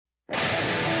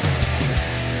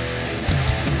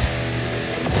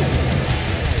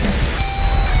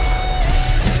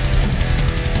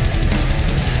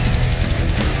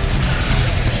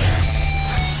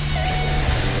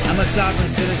sovereign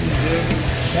citizen, dude.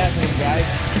 What's happening, guys?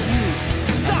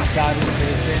 I'm a sovereign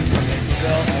citizen from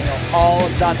Naperville. I know all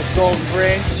about the gold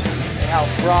fringe and how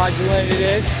fraudulent it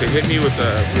is. They hit me with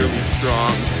a really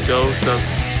strong dose of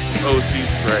OC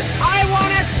spray. I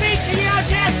want to speak to you,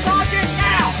 dead soldier,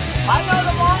 now! I know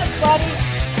the laws, buddy,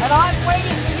 and I'm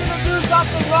waiting for you to do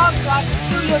something wrong so I can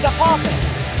sue your department.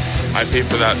 I pay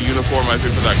for that uniform, I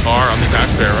pay for that car, I'm the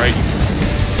taxpayer, right?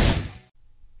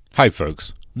 Hi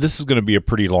folks, this is going to be a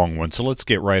pretty long one, so let's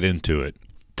get right into it.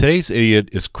 Today's idiot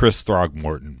is Chris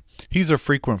Throgmorton. He's a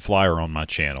frequent flyer on my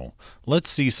channel. Let's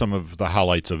see some of the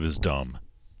highlights of his dumb.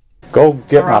 Go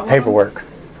get my paperwork.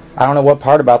 I don't know what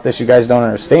part about this you guys don't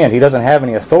understand. He doesn't have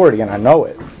any authority, and I know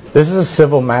it. This is a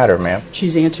civil matter, ma'am.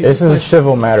 She's answering. This is a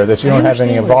civil matter that you don't have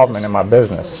any involvement in my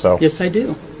business. So. Yes, I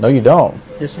do. No, you don't.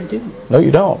 Yes, I do. No,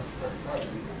 you don't.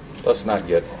 Let's not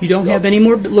get. You don't have any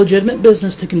more legitimate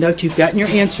business to conduct. You've gotten your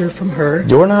answer from her.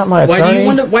 You're not my attorney. Why do you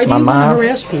want to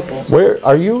harass people? Where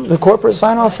are you? The corporate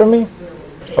sign off from me?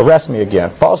 Arrest me again.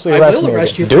 Falsely arrest me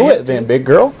again. Do it then, big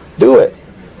girl. Do it.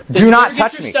 Do not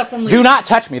touch me. Do not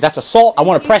touch me. That's assault. I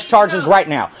want to press charges right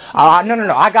now.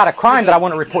 No. I got a crime that I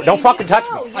want to report. Don't fucking touch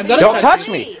me. Don't touch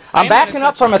me. I'm backing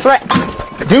up from a threat.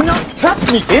 Do not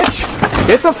touch me, bitch.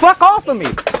 Get the fuck off of me.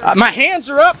 My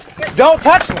hands are up. Don't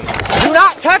touch me. Do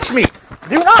not touch me.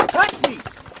 Do not touch me.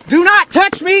 Do not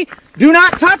touch me. Do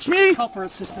not touch me. Call for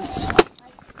assistance.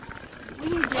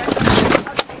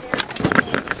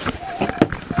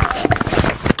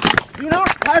 Do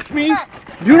not touch me.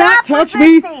 Do not touch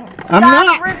me. I'm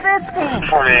not resisting.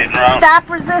 Stop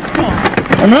resisting.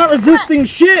 I'm not resisting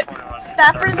shit.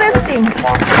 Stop resisting.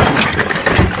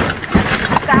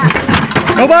 Stop.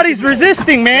 Nobody's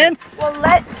resisting, man. Well,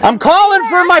 I'm calling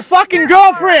for my fucking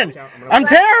girlfriend. I'm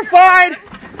terrified.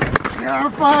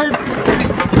 Terrified.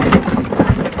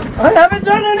 I haven't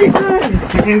done anything.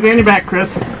 Put your hands behind your back,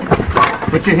 Chris.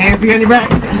 Put your hands behind your back.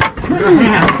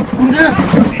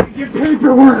 Get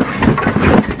paperwork.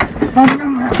 I'm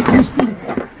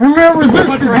not resisting.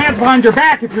 Put your hands behind your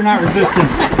back if you're not resisting.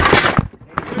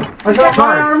 I got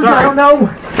my arms. I don't know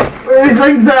where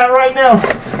anything's at right now.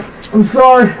 I'm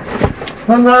sorry.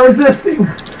 I'm not resisting.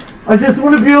 I just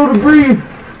want to be able to breathe.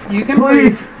 You can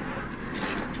breathe.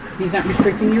 He's not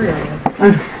restricting your area.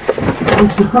 I'm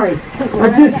sorry.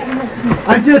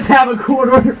 I just have a court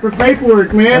order for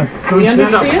paperwork, man. We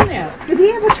understand that. Did he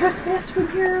have a trespass from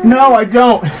here? No, I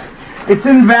don't. It's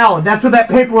invalid. That's what that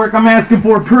paperwork I'm asking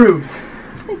for proves.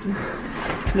 Thank you.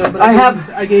 No, but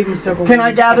I gave him several. Can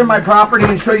I gather my property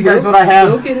and show you guys what I have?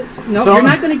 Go get it. No, So, you're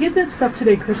not going to get that stuff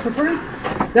today, Christopher.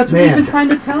 That's what we've been trying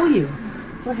to tell you.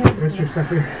 Mr.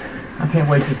 Secretary, I can't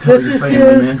wait to tell your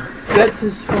family, man. That's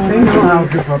his phone. They know how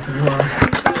good puppets are.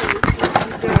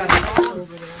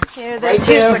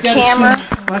 Here's the camera.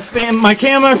 My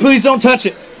camera, please don't touch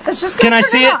it. Can I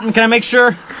see it? And can I make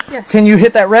sure? Yes. Can you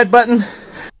hit that red button?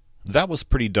 That was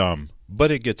pretty dumb,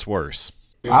 but it gets worse.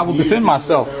 I will defend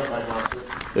myself.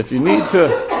 If you need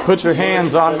to put your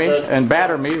hands on me and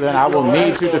batter me, then I will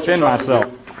need to defend myself.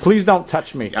 Please don't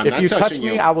touch me. If you touch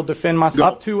me, I will defend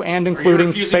myself up to and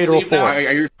including fatal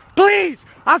force. Please!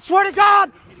 I swear to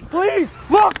God! Please!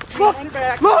 Look!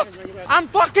 I'm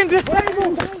fucking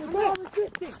disabled!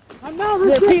 I'm not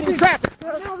resisting!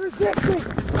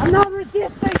 I'm not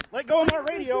resisting! Let go of my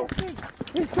radio!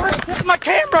 He's trying to take my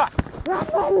camera!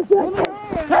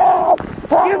 Help!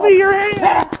 Give me your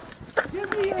hand! Give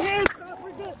me your hand! Stop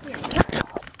resisting!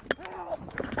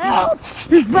 Help!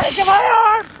 He's breaking my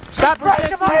arm! Stop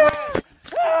breaking my arm!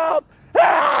 Help!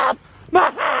 Help!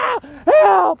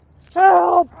 Help!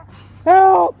 Help!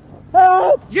 Help!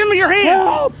 Help! Give me your hand!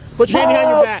 Help! Put your hand behind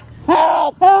your back.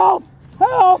 Help! Help!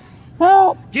 Help!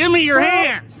 Help! Give me your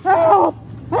hand! Help!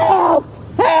 Help!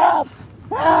 Help!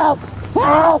 Help!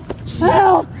 Help!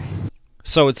 Help!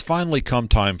 So it's finally come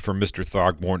time for Mr.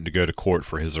 Throgmorton to go to court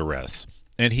for his arrest,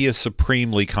 and he is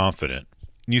supremely confident.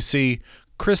 You see,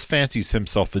 Chris fancies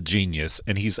himself a genius,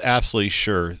 and he's absolutely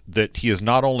sure that he is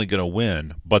not only going to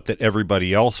win, but that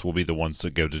everybody else will be the ones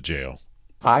that go to jail.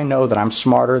 I know that I'm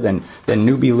smarter than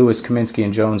Newbie, Lewis, Kaminsky,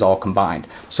 and Jones all combined.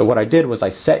 So what I did was I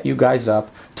set you guys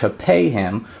up to pay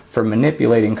him for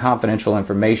manipulating confidential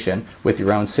information with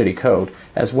your own city code,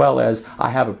 as well as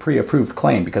I have a pre-approved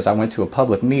claim because I went to a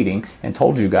public meeting and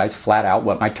told you guys flat out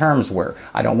what my terms were.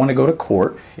 I don't want to go to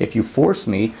court. If you force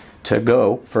me to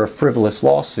go for a frivolous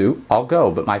lawsuit, I'll go,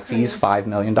 but my fee's $5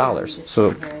 million.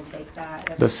 So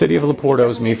the city of LaPorte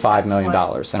owes me $5 million,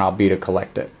 and I'll be to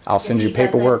collect it. I'll send you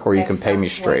paperwork, or you can pay me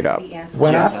straight up.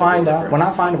 When I find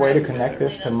a way to connect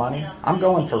this to money, I'm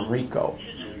going for RICO.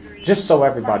 Just so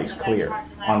everybody's clear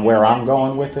on where I'm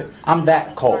going with it, I'm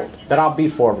that cold that I'll be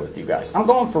forward with you guys. I'm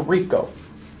going for RICO.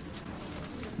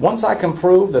 Once I can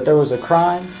prove that there was a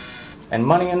crime and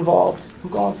money involved, I'm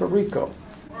going for RICO.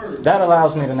 That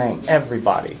allows me to name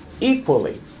everybody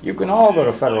equally. You can all go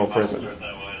to federal prison.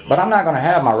 But I'm not going to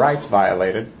have my rights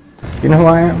violated. You know who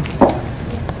I am?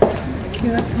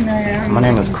 My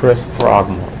name is Chris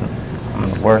Throgmorton. I'm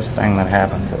the worst thing that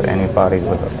happened to anybody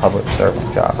with a public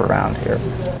servant job around here.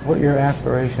 What are your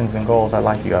aspirations and goals? I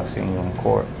like you. I've seen you in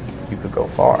court. You could go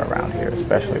far around here,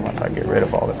 especially once I get rid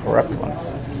of all the corrupt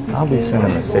ones. I'll be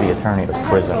sending the city attorney to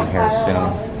prison here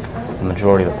soon. The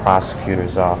majority of the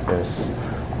prosecutor's office,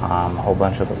 a whole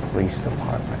bunch of the police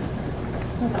department.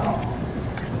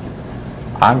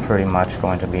 I'm pretty much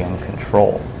going to be in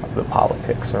control of the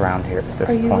politics around here at this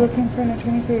point. Are you looking for an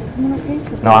attorney for your criminal case?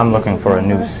 No, I'm looking for a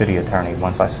new city attorney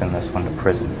once I send this one to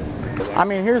prison. I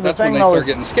mean, here's the thing, though. That's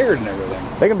when they start getting scared and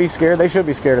everything. They can be scared. They should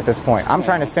be scared at this point. I'm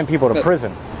trying to send people to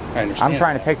prison. I understand. I'm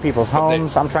trying to take people's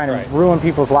homes. I'm trying to ruin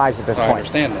people's lives at this point. I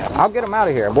understand that. I'll get them out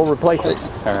of here. We'll replace it.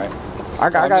 All right. I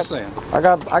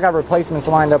got replacements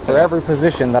lined up for every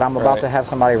position that I'm about to have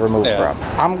somebody removed from.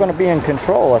 I'm going to be in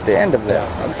control at the end of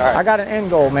this. Right. I got an end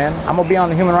goal, man. I'm going to be on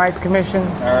the Human Rights Commission.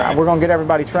 We're going to get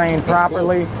everybody trained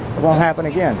properly. Cool. It won't happen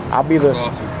again. I'll be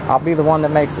the one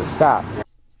that makes it stop.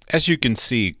 As you can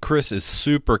see, Chris is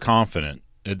super confident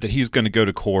that he's going to go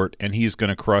to court and he's going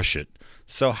to crush it.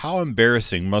 So how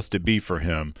embarrassing must it be for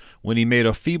him when he made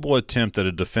a feeble attempt at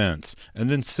a defense and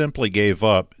then simply gave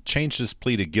up, changed his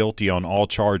plea to guilty on all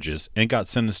charges, and got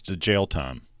sentenced to jail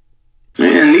time?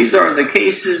 And these are the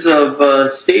cases of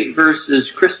State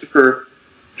versus Christopher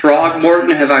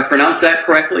Throgmorton. Have I pronounced that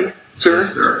correctly, sir?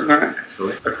 Yes, sir. All right.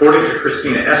 Actually, according to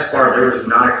Christina Esparr, there was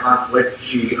not a conflict.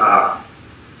 She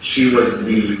was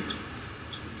the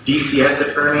DCS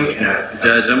attorney.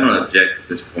 Judge, I'm going to object at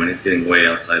this point. It's getting way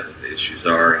outside what the issues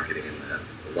are and getting into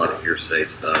a lot of hearsay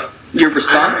stuff. Your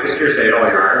response? I don't think it's hearsay at all,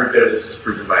 Your Honor. Every bit of this is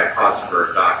proven by a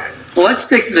positive docket. Well, let's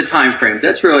stick to the time frame.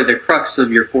 That's really the crux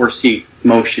of your 4C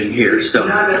motion here. So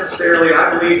not necessarily.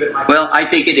 I believe that my... Well, I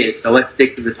think it is. So let's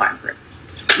stick to the time frame.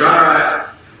 Your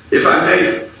Honor, if I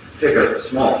may take a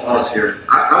small pause here,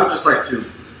 I would just like to,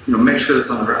 make sure that's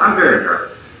on the record. I'm very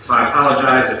nervous, so I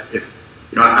apologize if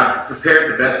I've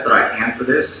prepared the best that I can for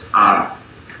this.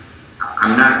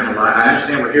 I'm not going to lie. I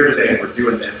understand we're here today and we're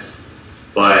doing this,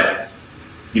 but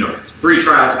 3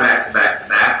 trials back to back to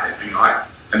back.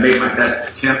 I made my best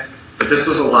attempt, but this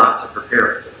was a lot to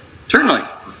prepare for. Certainly.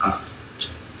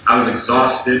 I was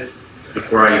exhausted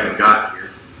before I even got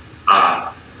here,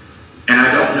 and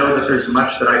I don't know that there's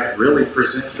much that I could really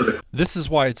present to the. This is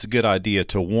why it's a good idea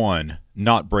to 1,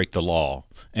 not break the law.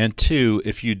 And 2,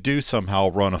 if you do somehow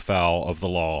run afoul of the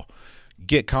law,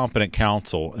 get competent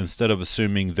counsel instead of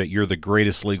assuming that you're the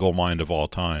greatest legal mind of all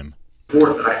time.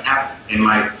 That I have in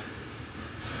my,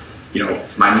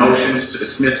 my motions to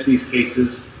dismiss these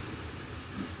cases,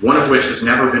 one of which has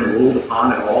never been ruled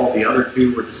upon at all. The other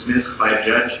 2 were dismissed by a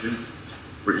judge who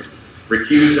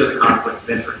recused as a conflict of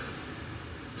interest.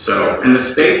 So, and the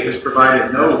state has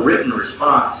provided no written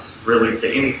response really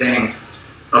to anything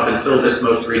up until this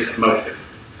most recent motion.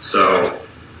 So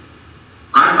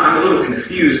I'm a little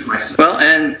confused myself. Well,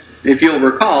 and if you'll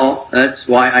recall, that's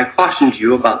why I cautioned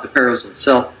you about the perils of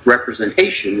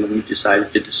self-representation when you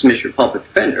decided to dismiss your public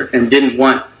defender and didn't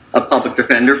want a public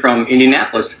defender from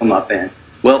Indianapolis to come up and,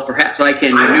 well, perhaps I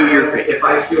can renew your faith. If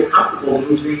I feel comfortable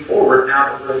moving forward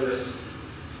now that we're in this,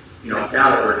 now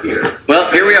that we're here.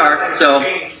 Well, here we are, so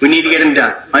we need to get them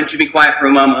done. Why don't you be quiet for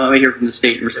a moment? Let me hear from the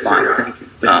state in response. Thank you.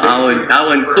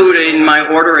 I'll include in my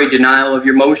order a denial of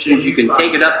your motions. You can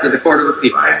take it up to the Court of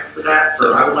Appeals. For that,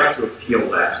 I would like to appeal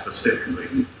that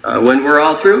specifically. When we're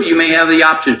all through, you may have the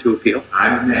option to appeal.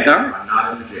 I may. All right. I'm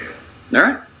not in the jail. All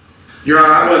right. Your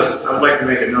Honor, I would like to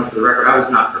make a note for the record. I was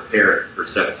not prepared for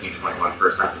 1721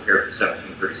 first. I'm prepared for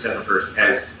 1737 first.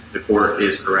 As the court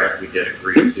is correct, we did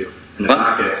agree to. And the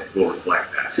docket will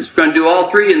reflect that. Since we're going to do all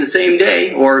 3 in the same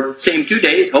day, or same 2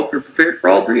 days, hope you're prepared for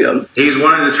all 3 of them. He's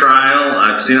wanted a trial.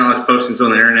 I've seen all his postings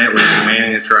on the internet. We're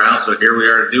demanding a trial, so here we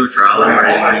are to do a trial. I'm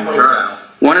ready to do a trial.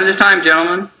 One at a time,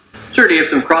 gentlemen. Sir, do you have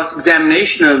some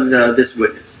cross-examination of this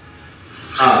witness?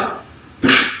 So,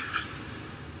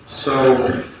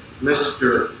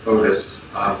 Mr. Otis,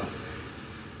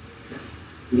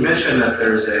 you mentioned that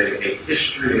there's a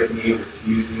history of me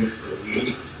refusing to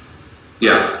leave.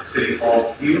 Yes. City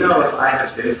Hall. Do you know if I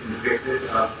have been convicted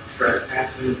of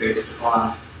trespassing based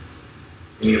upon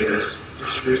any of this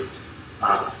history?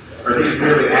 Are these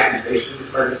merely accusations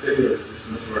by the city, or is there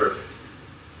some sort of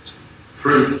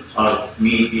proof of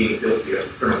me being guilty of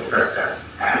criminal trespassing in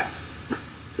the past?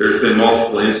 There's been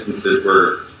multiple instances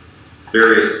where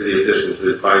various city officials have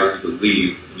advised you to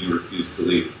leave and you refuse to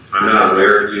leave. I'm not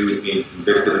aware of you being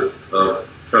convicted of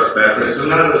trespassing. So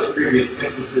none of those previous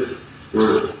instances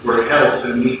were held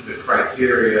to meet the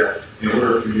criteria in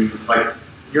order for you, like,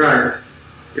 Your Honor,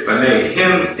 if I may,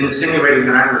 him insinuating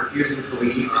that I'm refusing to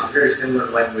leave is very similar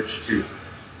language to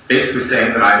basically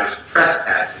saying that I was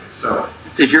trespassing. So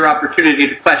this is your opportunity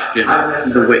to question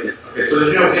the witness. Okay, so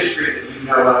there's no history that you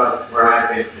know of where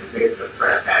I've been convicted of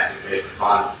trespassing based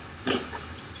upon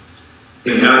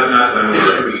not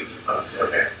history of this.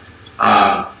 Okay.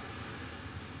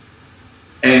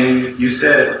 And you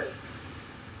said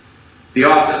the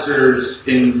officers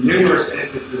in numerous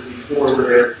instances before were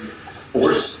there to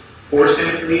force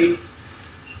him to leave?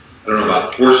 I don't know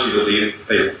about force you to leave.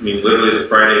 I mean, literally the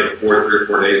Friday before, 3 or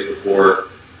 4 days before,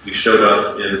 you showed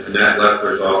up in Annette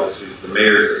Leffler's office, who's the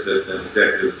mayor's assistant,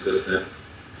 executive assistant.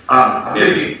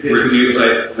 Reviewed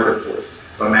like force.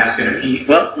 So I'm asking if he...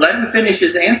 Well, let him finish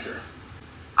his answer.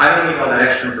 I don't need all that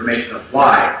extra information of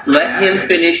why. Let him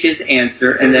finish his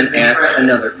answer and then ask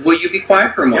another. Will you be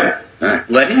quiet for a moment? Yeah. All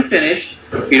right. Let him finish.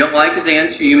 If you don't like his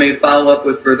answer, you may follow up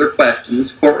with further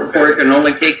questions. Court reporter can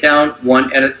only take down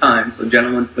one at a time, so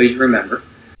gentlemen, please remember.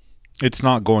 It's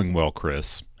not going well,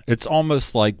 Chris. It's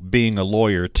almost like being a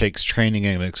lawyer takes training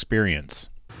and experience.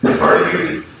 Are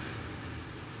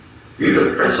you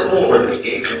the principal or the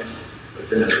agent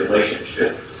within this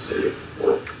relationship with the city of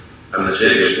Fort? I'm the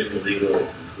agent legal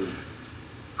conclusion.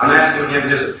 I'm asking him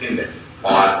his opinion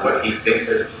on what he thinks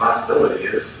his responsibility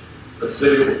is for the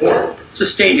city of Fort.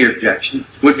 Sustain your objection.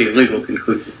 Would be a legal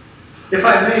conclusion. If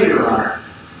I may, Your Honor,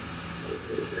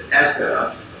 ask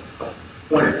a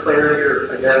point of clarity,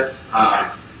 or I guess,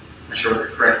 I'm not sure what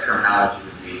the correct terminology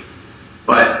would be,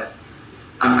 but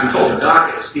I'm told the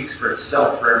docket speaks for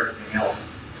itself for everything else.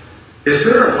 Is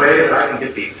there a way that I can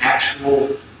get the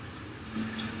actual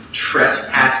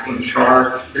trespassing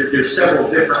charge? There's several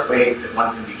different ways that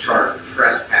one can be charged with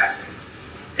trespassing.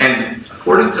 And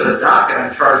according to the docket,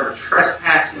 I'm charged with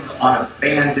trespassing on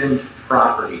abandoned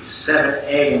property,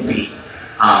 7A and B.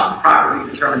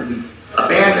 Property determined to be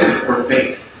abandoned or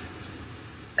vacant.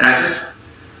 And I just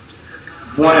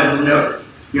want to know,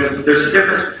 there's a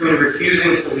difference between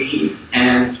refusing to leave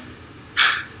and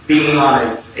being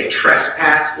on a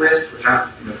trespass list, which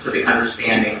I'm to the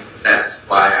understanding that's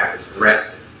why I was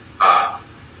arrested.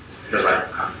 It's because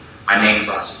my name's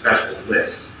on a special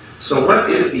list. So what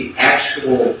is the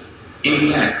actual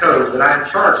Indiana code that I'm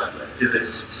charged with? Is it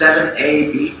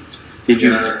 7AB? Did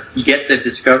you get the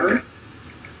discovery?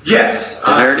 Yes.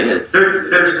 There it is.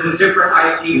 There's different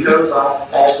IC codes on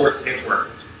all sorts of paperwork.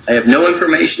 I have no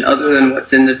information other than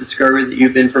what's in the discovery that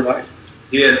you've been provided.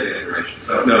 He has the information,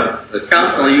 so no.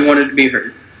 Counsel, you wanted to be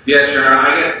heard. Yes, Your Honor.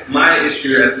 I guess my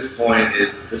issue at this point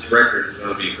is this record is going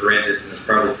to be horrendous, and it's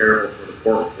probably terrible for the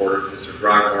court reporter, Mr.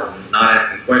 Throgmorton, not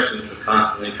asking questions, but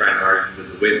constantly trying to argue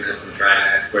with the witness and trying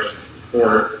to ask questions to the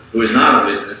court, who is not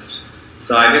a witness.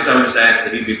 So I guess I would just ask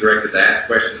that he be directed to ask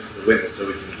questions to the witness so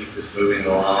we can keep this moving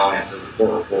along and so the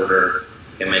court reporter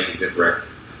can make a good record.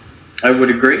 I would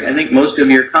agree. I think most of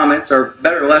your comments are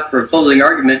better left for a closing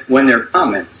argument when they're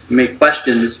comments. You may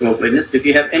question this witness if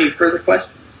you have any further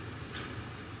questions.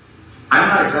 I'm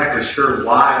not exactly sure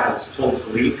why I was told to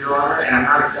leave, Your Honor, and I'm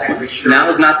not exactly sure... Now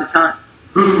is not the time.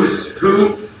 Who?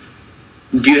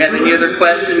 Do you have any other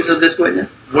questions of this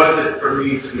witness? Was it for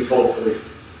me to be told to leave?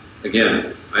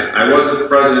 Again, I wasn't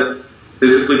present,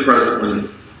 physically present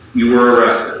when you were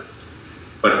arrested,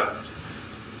 but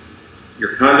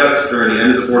your conduct during the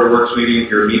end of the Board of Works meeting,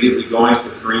 you're immediately going to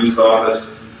Kareem's office.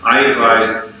 I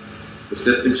advised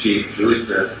Assistant Chief Julie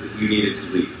Smith that you needed to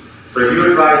leave. So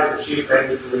you advised the chief that I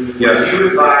needed to leave? Yes. Were you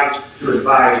advised to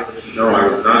advise the chief? No, I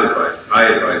was not advised. I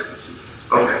advised the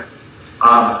chief. Okay.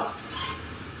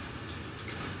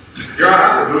 Your Honor,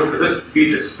 I would move for this to be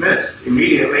dismissed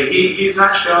immediately. He's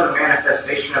not shown a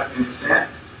manifestation of consent.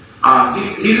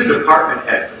 He's a department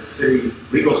head for the city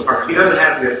legal department. He doesn't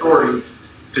have the authority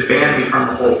to ban me from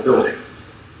the whole building.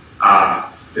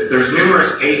 There's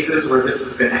numerous cases where this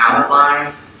has been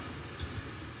outlined.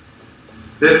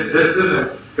 This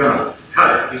isn't going to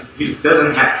cut it. He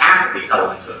doesn't have half of the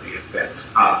elements of the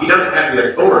offense. He doesn't have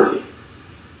the authority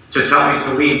to tell me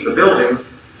to leave the building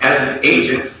as an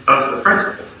agent of the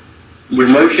principal. Your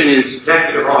motion is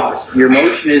executive officer. Your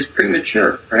motion is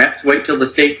premature. Perhaps wait till the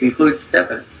state concludes its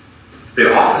evidence.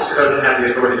 The officer doesn't have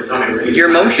the authority to tell me to leave. Your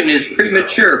motion is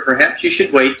premature. Perhaps you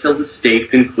should wait till the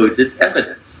state concludes its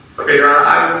evidence. Okay, Your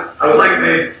Honor, I would like to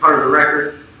make part of the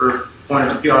record for point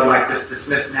of appeal. I'd like this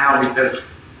dismissed now because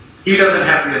he doesn't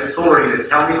have the authority to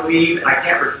tell me to leave, and I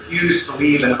can't refuse to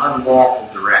leave an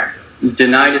unlawful directive.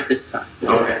 Denied at this time.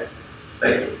 Okay,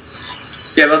 thank you.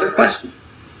 Do you have other questions?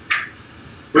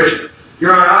 Which,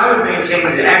 Your Honor, I would maintain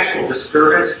that the actual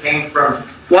disturbance came from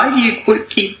Why do you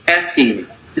keep asking me?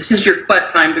 This is your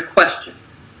time to question.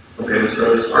 Okay, Mr.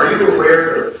 Otis, are you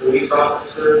aware that a police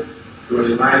officer who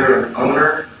is neither an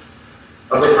owner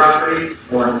of a property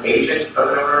or an agent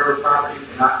of an owner of a property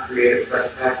cannot create a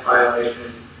trespass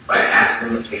violation by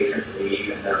asking the patron to leave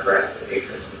and then arrest the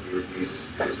patron when he refuses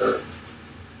to do so?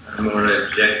 I'm going to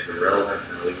object to the relevance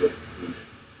and legal conclusion.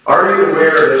 Are you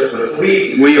aware that the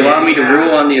police... Will you allow me to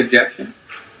rule on the objection?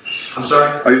 I'm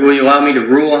sorry? Will you allow me to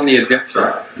rule on the objection?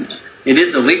 Sorry. It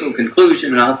is a legal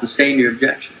conclusion, and I'll sustain your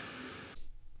objection.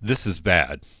 This is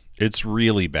bad. It's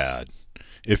really bad.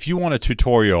 If you want a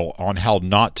tutorial on how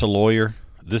not to lawyer,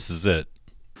 this is it.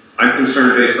 I'm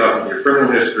concerned based off of your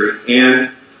criminal history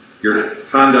and your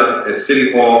conduct at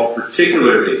City Hall,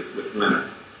 particularly with women,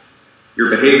 your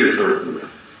behavior towards women.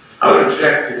 I would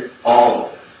object to all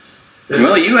of this.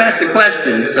 Well, you asked the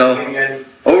question, so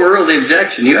overrule the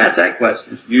objection. You asked that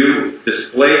question. You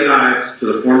displayed knives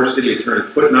to the former city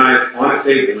attorney, put knives on a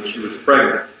table when she was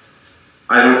pregnant.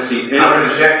 I don't see any... I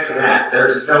would object to that.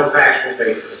 There's no factual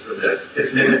basis for this.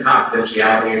 It's in the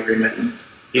confidentiality agreement.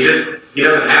 He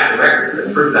doesn't have the records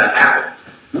that prove that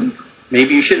happened.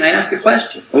 Maybe you shouldn't ask the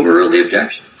question. Overrule the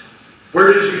objection.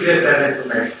 Where did you get that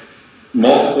information?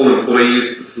 Multiple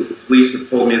employees, the police have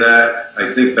told me that.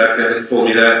 I think Becca has told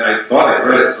me that. I thought I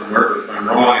read it somewhere, but if I'm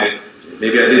wrong,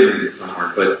 maybe I did read it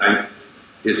somewhere. But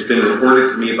it's been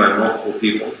reported to me by multiple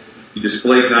people. You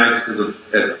displayed knives at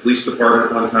the police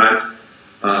department one time,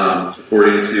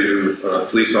 according to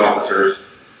police officers.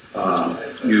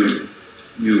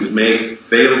 You make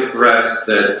veiled threats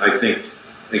that I think,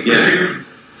 again... Would you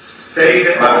say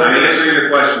that... I'm answering your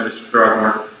question, Mr.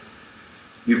 Throgmorton.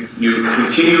 You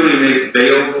continually make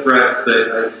veiled threats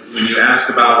that when you ask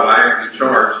about why aren't you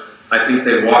charged, I think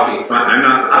they walk a fine.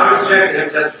 I was objecting to him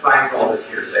testifying to all this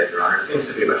hearsay, Your Honor. It seems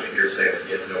to be a bunch of hearsay that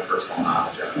he has no personal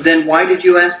knowledge of. Then why did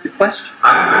you ask the question?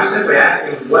 I'm simply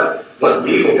asking what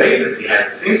legal basis he has.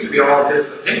 It seems to be all of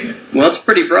his opinion. Well, it's a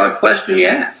pretty broad question you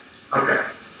asked. Okay.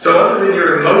 So other than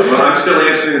your emotion... Well, I'm still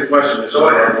answering the question,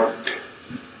 Mr. Throgmorton.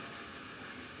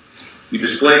 You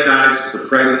displayed knives to the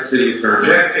pregnant city attorney.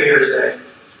 Object to hearsay.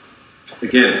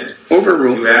 Again,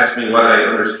 overruled. You asked me what I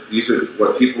understood. These are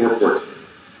what people report to me.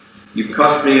 You've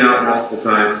cussed me out multiple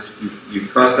times.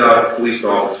 You've cussed out police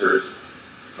officers.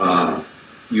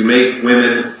 You make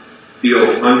women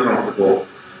feel uncomfortable.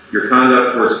 Your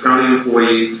conduct towards county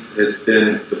employees has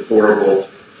been deplorable.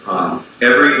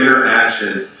 Every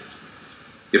interaction,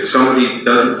 if somebody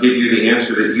doesn't give you the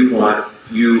answer that you want,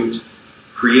 you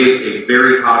create a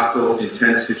very hostile,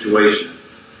 intense situation.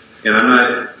 And I'm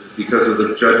not, because of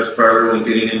the judge's prior ruling,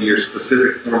 getting into your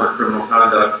specific former criminal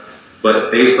conduct,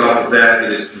 but based off of that,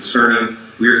 it is concerning.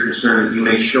 We are concerned that you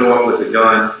may show up with a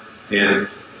gun and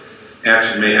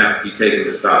action may have to be taken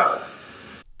to stop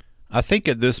it. I think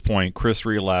at this point, Chris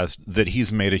realized that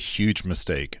he's made a huge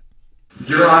mistake.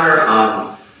 Your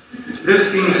Honor,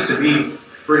 this seems to be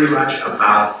pretty much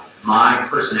about my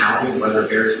personality and whether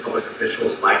various public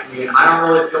officials like me. And I don't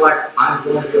really feel like I'm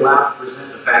going to be allowed to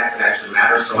present the facts that actually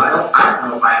matter, so I don't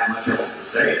know if I have much else to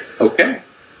say at this Okay.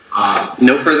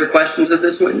 No further questions of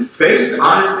this witness? Based,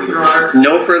 honestly, Your Honor...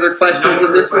 No further questions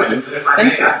of this witness?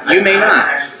 Thank you. You may not.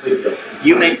 Actually plead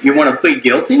guilty. You want to plead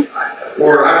guilty?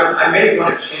 Or I may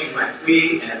want to change my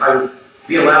plea, and if I would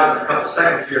be allowed in a couple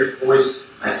seconds here to voice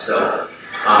myself.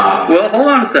 Well, hold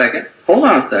on a second. Hold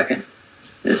on a second.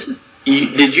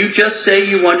 Did you just say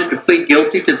you wanted to plead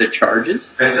guilty to the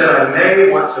charges? I said I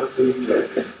may want to plead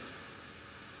guilty.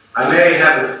 I may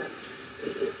have...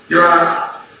 Your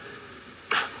Honor,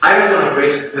 I don't want to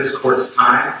waste this court's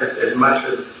time as much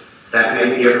as that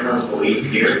may be everyone's belief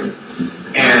here.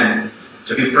 And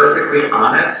to be perfectly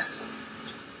honest,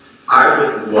 I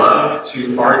would love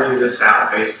to argue this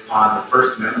out based upon the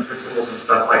First Amendment principles and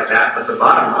stuff like that, but the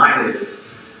bottom line is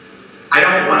I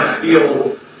don't want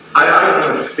to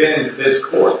offend this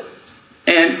court.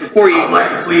 And before you... I'd like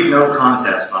to plead no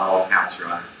contest on all counts, Your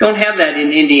Honor. Don't have that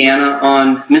in Indiana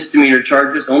on misdemeanor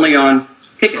charges, only on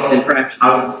tickets infractions.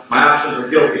 My options are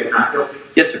guilty and not guilty?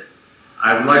 Yes, sir.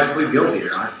 I would like to plead guilty,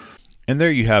 Your Honor. And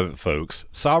there you have it, folks.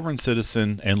 Sovereign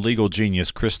citizen and legal genius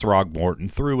Chris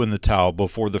Throgmorton threw in the towel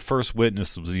before the first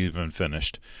witness was even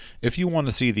finished. If you want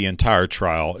to see the entire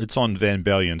trial, it's on Van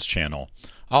Bellion's channel.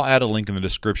 I'll add a link in the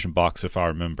description box if I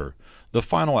remember. The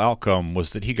final outcome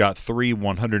was that he got 3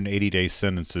 180-day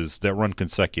sentences that run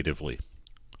consecutively.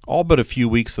 All but a few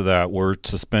weeks of that were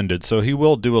suspended, so he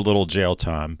will do a little jail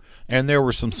time, and there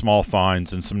were some small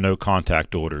fines and some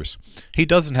no-contact orders. He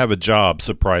doesn't have a job,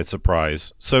 surprise,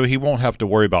 surprise, so he won't have to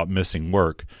worry about missing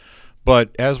work.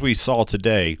 But as we saw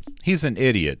today, he's an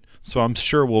idiot, so I'm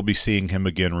sure we'll be seeing him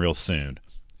again real soon.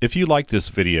 If you like this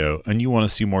video and you want to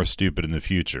see more stupid in the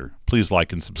future, please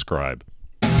like and subscribe.